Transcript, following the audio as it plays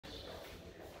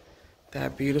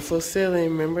That beautiful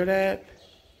ceiling, remember that?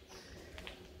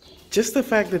 Just the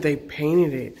fact that they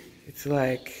painted it, it's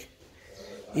like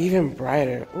even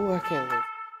brighter. Oh, I can't wait.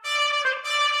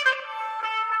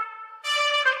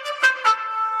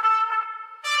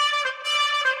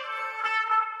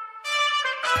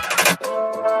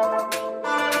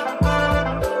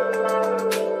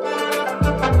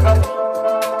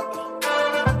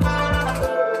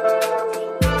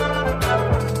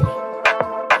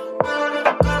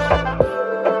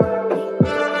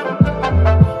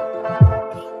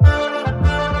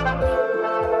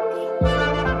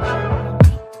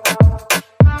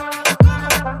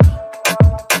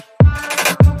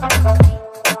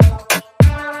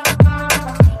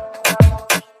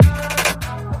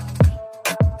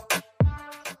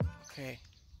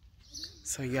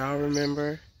 So y'all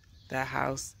remember that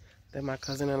house that my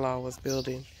cousin-in-law was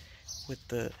building with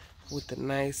the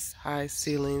nice high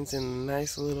ceilings and a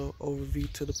nice little overview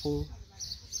to the pool?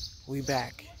 We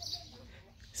back.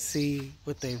 See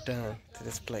what they've done to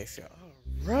this place, y'all.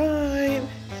 All right.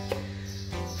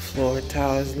 Floor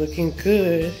tile is looking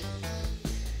good.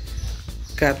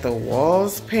 Got the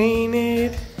walls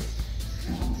painted.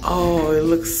 Oh, it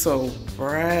looks so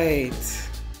bright.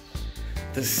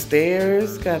 The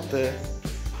stairs got the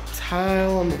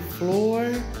tile on the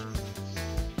floor.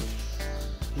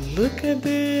 Look at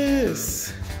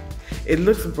this. It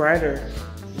looks brighter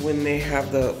when they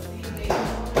have the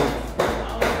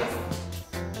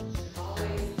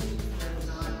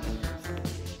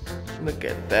look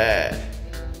at that.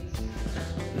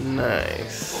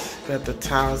 Nice. Got the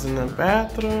tiles in the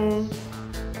bathroom.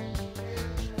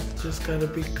 Just gotta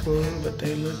be clean, but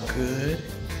they look good.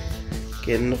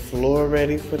 Getting the floor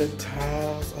ready for the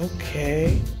tiles.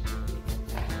 Okay.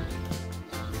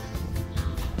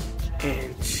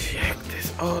 And check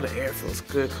this. Oh, the air feels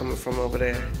good coming from over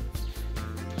there.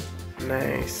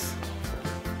 Nice.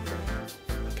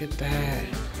 Look at that.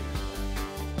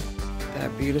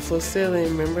 That beautiful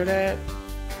ceiling. Remember that?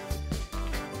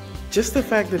 Just the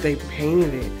fact that they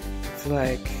painted it. It's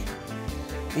like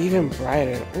even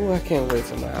brighter. Oh, I can't wait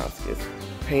till my house gets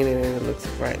painted and it looks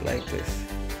bright like this.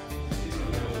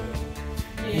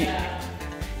 Yeah.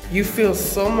 You feel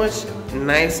so much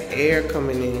nice air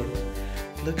coming in.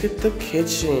 Look at the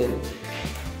kitchen.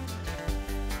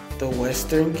 The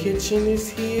Western kitchen is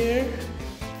here.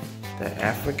 The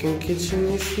African kitchen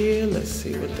is here. Let's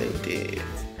see what they did.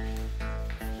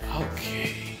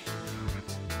 Okay.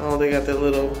 Oh, they got that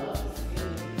little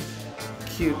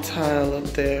cute tile up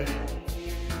there.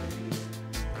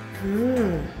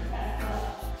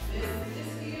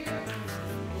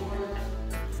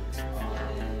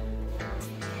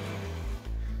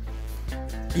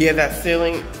 Yeah, that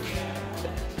ceiling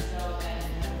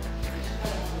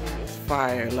is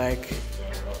fire. Like,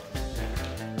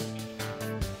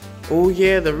 oh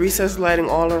yeah, the recessed lighting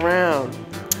all around.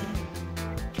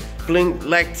 Bling,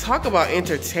 like, talk about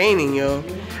entertaining, yo.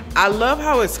 I love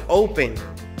how it's open.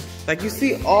 Like, you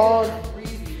see all,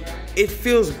 it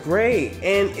feels great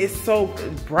and it's so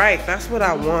bright. That's what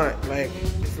I want. Like,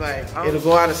 it's like it'll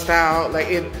go out of style. Like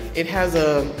it has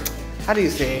a, how do you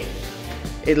say it?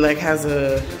 It like has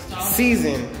a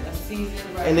season,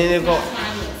 and then it go.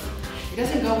 It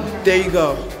doesn't go with her. There you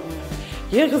go.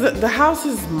 Yeah, because the house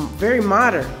is very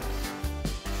modern.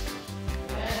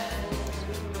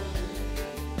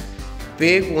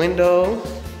 Big window.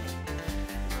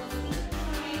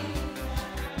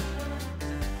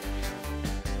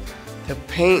 The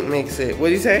paint makes it. What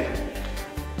do you say?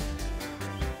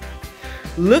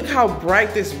 Look how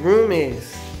bright this room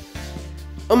is.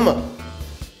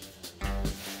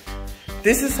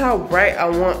 This is how bright I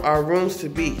want our rooms to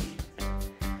be.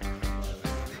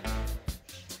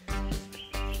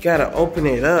 You gotta open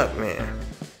it up, man.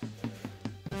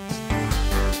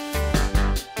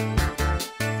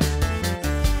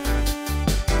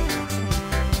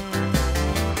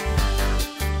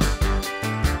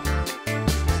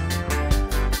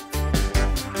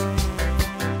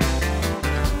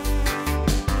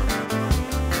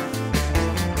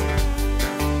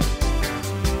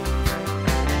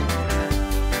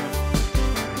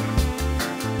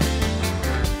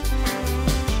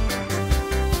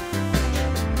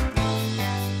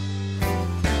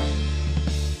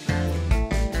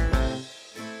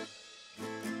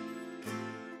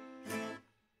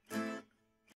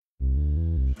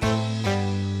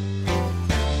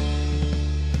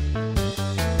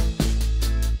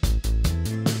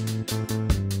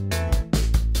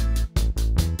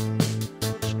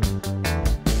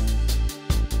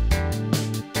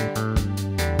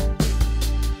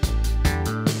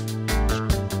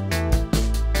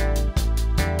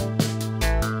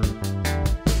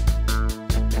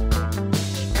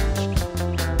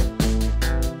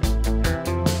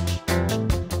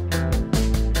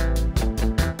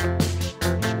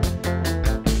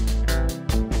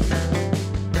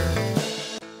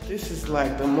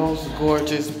 like the most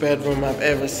gorgeous bedroom I've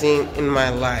ever seen in my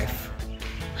life.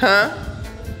 Huh?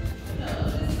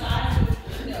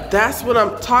 That's what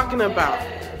I'm talking about.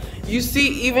 You see,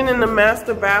 even in the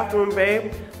master bathroom,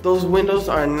 babe, those windows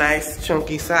are a nice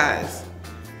chunky size.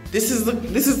 This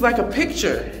is like a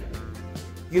picture.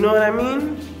 You know what I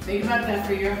mean? Think about that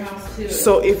for your house too.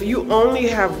 So if you only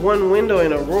have one window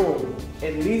in a room,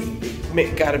 at least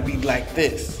it gotta be like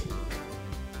this.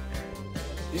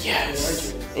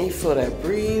 Yes. And you feel that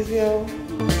breeze, yo.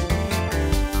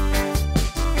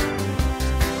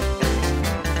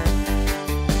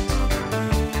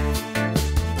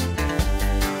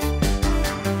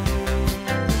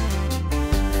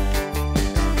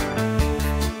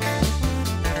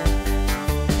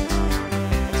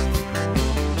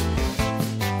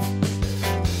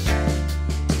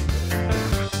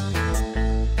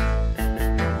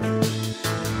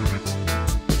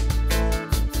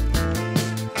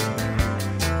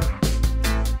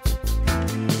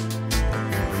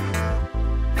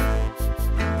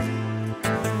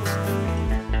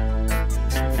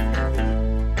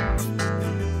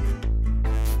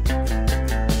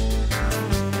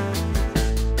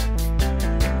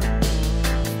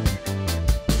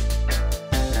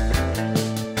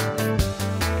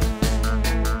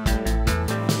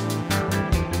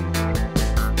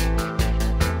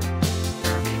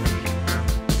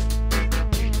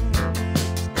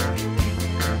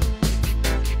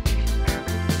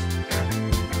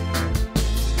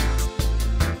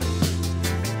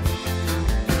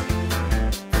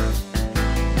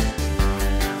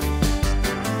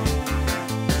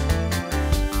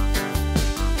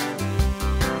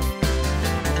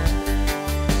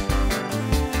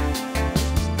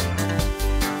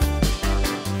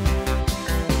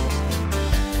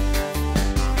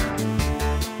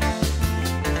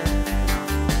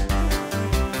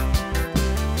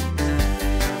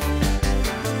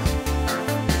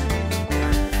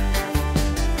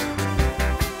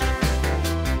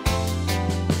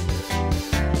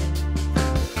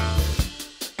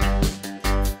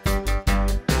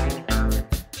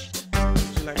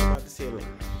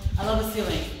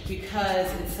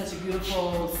 Because it's such a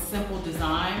beautiful, simple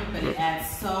design, but it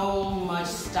adds so much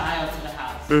style to the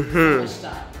house. So much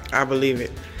style. I believe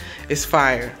it. It's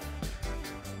fire.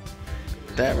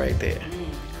 That right there.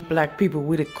 Black people,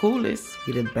 we the coolest,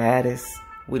 we the baddest,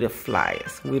 we the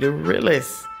flyest, we the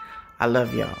realest. I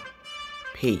love y'all.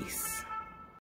 Peace.